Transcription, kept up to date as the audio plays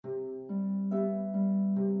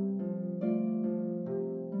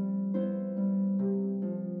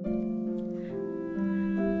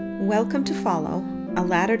Welcome to Follow, a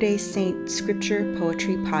Latter-day Saint Scripture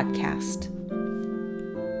Poetry podcast.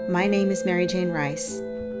 My name is Mary Jane Rice.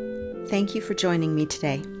 Thank you for joining me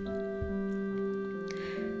today.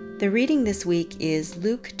 The reading this week is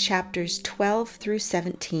Luke chapters 12 through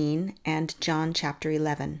 17 and John chapter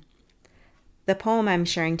 11. The poem I'm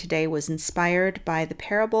sharing today was inspired by the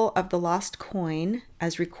parable of the lost coin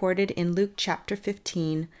as recorded in Luke chapter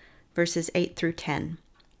 15, verses 8 through 10.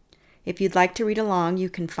 If you'd like to read along, you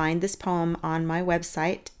can find this poem on my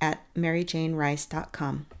website at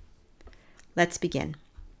maryjanerice.com. Let's begin.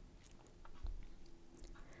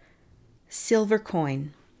 Silver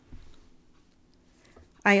coin.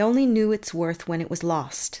 I only knew its worth when it was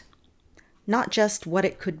lost. Not just what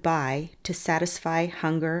it could buy to satisfy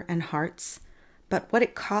hunger and hearts, but what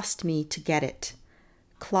it cost me to get it.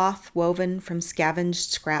 Cloth woven from scavenged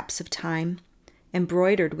scraps of time,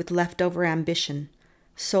 embroidered with leftover ambition,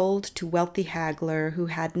 sold to wealthy haggler who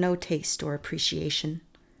had no taste or appreciation.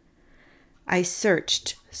 I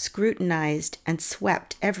searched, scrutinized, and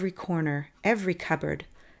swept every corner, every cupboard,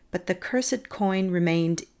 but the cursed coin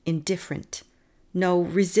remained indifferent, no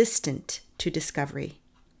resistant to discovery.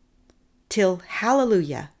 Till,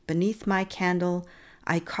 hallelujah, beneath my candle,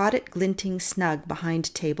 I caught it glinting snug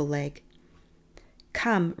behind table leg.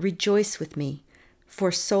 Come, rejoice with me,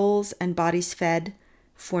 for souls and bodies fed,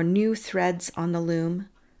 for new threads on the loom,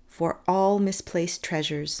 for all misplaced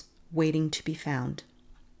treasures waiting to be found.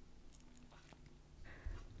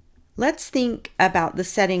 Let's think about the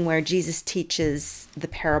setting where Jesus teaches the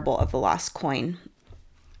parable of the lost coin.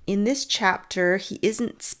 In this chapter, he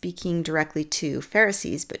isn't speaking directly to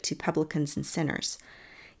Pharisees, but to publicans and sinners.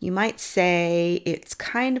 You might say it's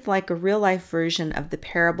kind of like a real-life version of the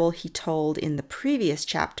parable he told in the previous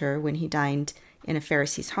chapter when he dined in a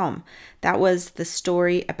Pharisee's home. That was the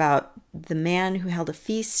story about the man who held a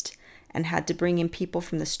feast and had to bring in people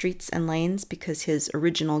from the streets and lanes because his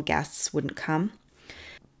original guests wouldn't come.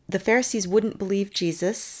 The Pharisees wouldn't believe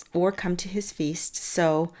Jesus or come to his feast,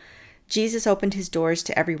 so Jesus opened his doors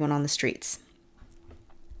to everyone on the streets.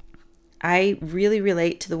 I really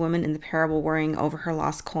relate to the woman in the parable worrying over her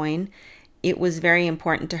lost coin. It was very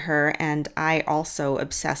important to her, and I also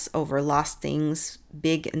obsess over lost things,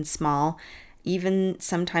 big and small. Even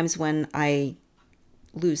sometimes when I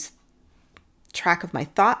lose track of my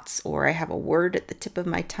thoughts or I have a word at the tip of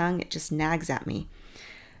my tongue, it just nags at me.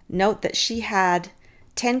 Note that she had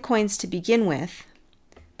 10 coins to begin with,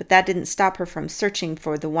 but that didn't stop her from searching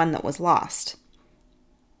for the one that was lost.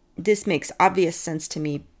 This makes obvious sense to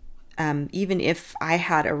me. Even if I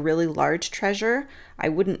had a really large treasure, I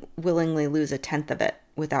wouldn't willingly lose a tenth of it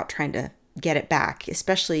without trying to get it back,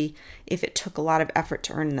 especially if it took a lot of effort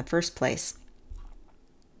to earn in the first place.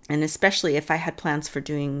 And especially if I had plans for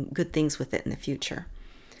doing good things with it in the future.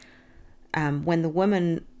 When the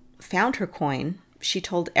woman found her coin, she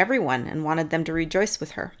told everyone and wanted them to rejoice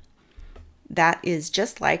with her. That is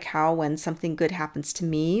just like how when something good happens to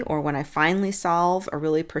me or when I finally solve a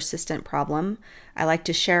really persistent problem, I like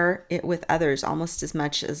to share it with others almost as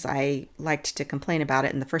much as I liked to complain about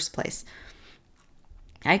it in the first place.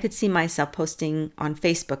 I could see myself posting on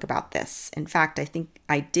Facebook about this. In fact, I think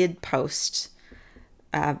I did post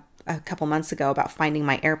a couple months ago about finding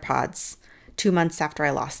my AirPods 2 months after I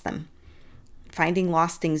lost them. Finding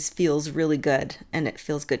lost things feels really good, and it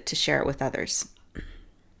feels good to share it with others.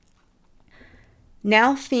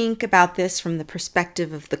 Now think about this from the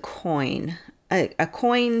perspective of the coin. A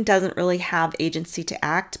coin doesn't really have agency to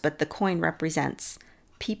act, but the coin represents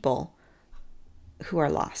people who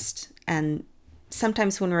are lost. And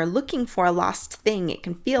sometimes when we're looking for a lost thing, it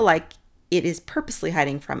can feel like it is purposely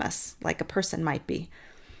hiding from us, like a person might be.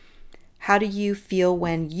 How do you feel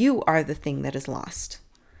when you are the thing that is lost?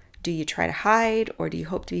 Do you try to hide or do you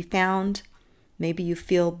hope to be found? Maybe you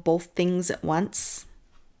feel both things at once.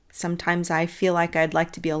 Sometimes I feel like I'd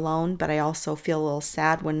like to be alone, but I also feel a little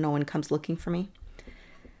sad when no one comes looking for me.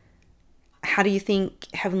 How do you think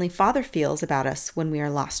Heavenly Father feels about us when we are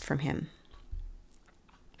lost from Him?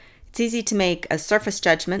 It's easy to make a surface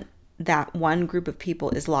judgment that one group of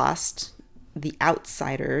people is lost, the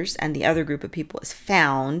outsiders, and the other group of people is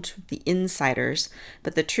found, the insiders.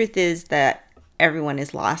 But the truth is that everyone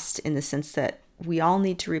is lost in the sense that we all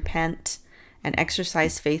need to repent and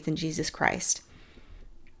exercise faith in Jesus Christ.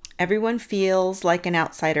 Everyone feels like an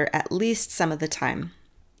outsider at least some of the time.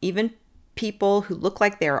 Even people who look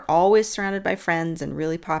like they are always surrounded by friends and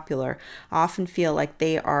really popular often feel like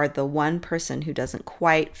they are the one person who doesn't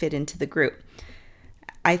quite fit into the group.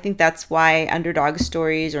 I think that's why underdog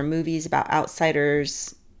stories or movies about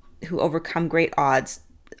outsiders who overcome great odds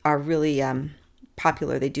are really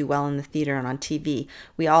popular. They do well in the theater and on TV.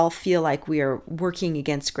 We all feel like we are working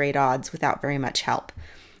against great odds without very much help.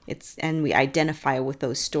 And we identify with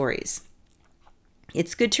those stories.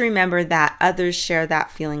 It's good to remember that others share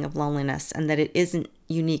that feeling of loneliness and that it isn't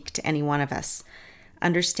unique to any one of us.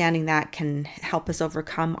 Understanding that can help us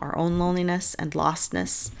overcome our own loneliness and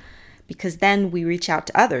lostness, because then we reach out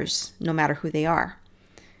to others, no matter who they are.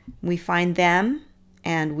 We find them,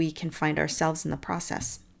 and we can find ourselves in the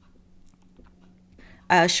process.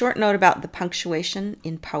 A short note about the punctuation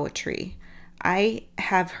in poetry. I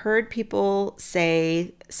have heard people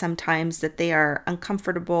say sometimes that they are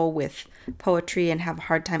uncomfortable with poetry and have a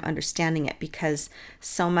hard time understanding it because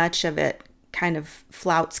so much of it kind of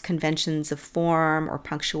flouts conventions of form or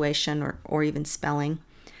punctuation or even spelling.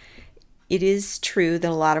 It is true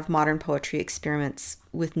that a lot of modern poetry experiments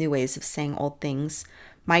with new ways of saying old things.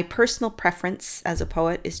 My personal preference as a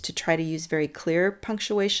poet is to try to use very clear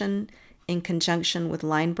punctuation in conjunction with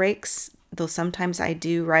line breaks, though sometimes I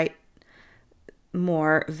do write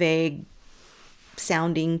more vague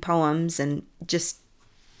sounding poems and just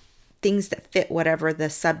things that fit whatever the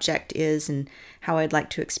subject is and how I'd like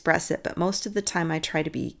to express it. But most of the time I try to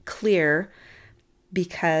be clear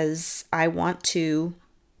because I want to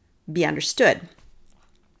be understood.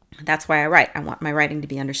 That's why I write. I want my writing to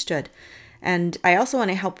be understood. And I also want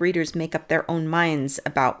to help readers make up their own minds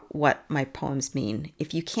about what my poems mean.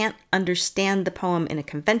 If you can't understand the poem in a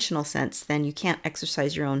conventional sense, then you can't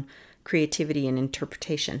exercise your own creativity and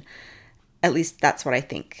interpretation. At least that's what I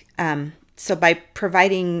think. So by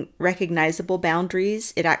providing recognizable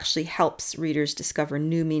boundaries, it actually helps readers discover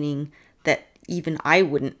new meaning that even I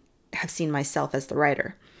wouldn't have seen myself as the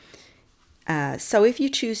writer. So if you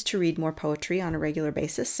choose to read more poetry on a regular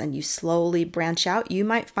basis and you slowly branch out, you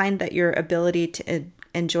might find that your ability to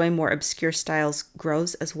enjoy more obscure styles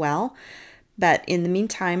grows as well. But in the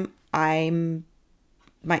meantime, I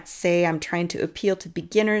might say I'm trying to appeal to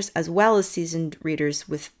beginners as well as seasoned readers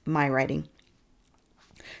with my writing.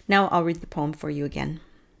 Now I'll read the poem for you again.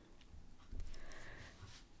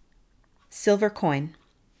 Silver Coin.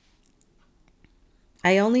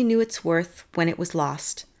 I only knew its worth when it was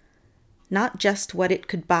lost. Not just what it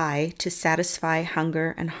could buy to satisfy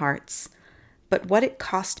hunger and hearts, but what it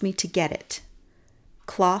cost me to get it.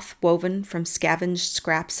 Cloth woven from scavenged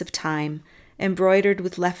scraps of time, embroidered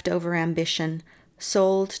with leftover ambition,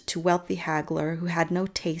 sold to wealthy haggler who had no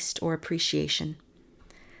taste or appreciation.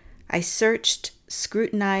 I searched,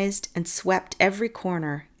 scrutinized, and swept every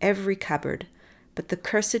corner, every cupboard, but the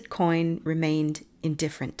cursed coin remained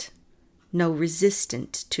indifferent, no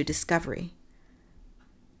resistant to discovery.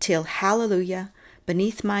 Till, hallelujah,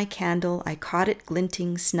 beneath my candle I caught it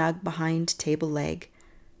glinting snug behind table leg.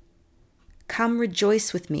 Come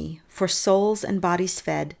rejoice with me, for souls and bodies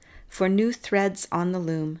fed, for new threads on the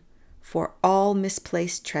loom, for all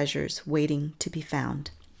misplaced treasures waiting to be found.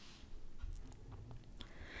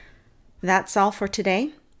 That's all for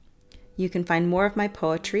today. You can find more of my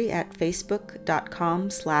poetry at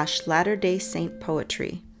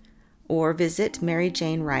facebook.com/LatterdaySaintPoetry or visit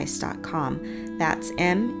maryjanerice.com. That's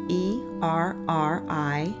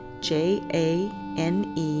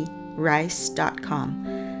MERRIJANE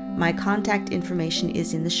rice.com. My contact information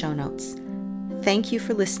is in the show notes. Thank you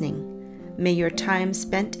for listening. May your time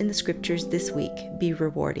spent in the scriptures this week be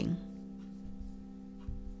rewarding.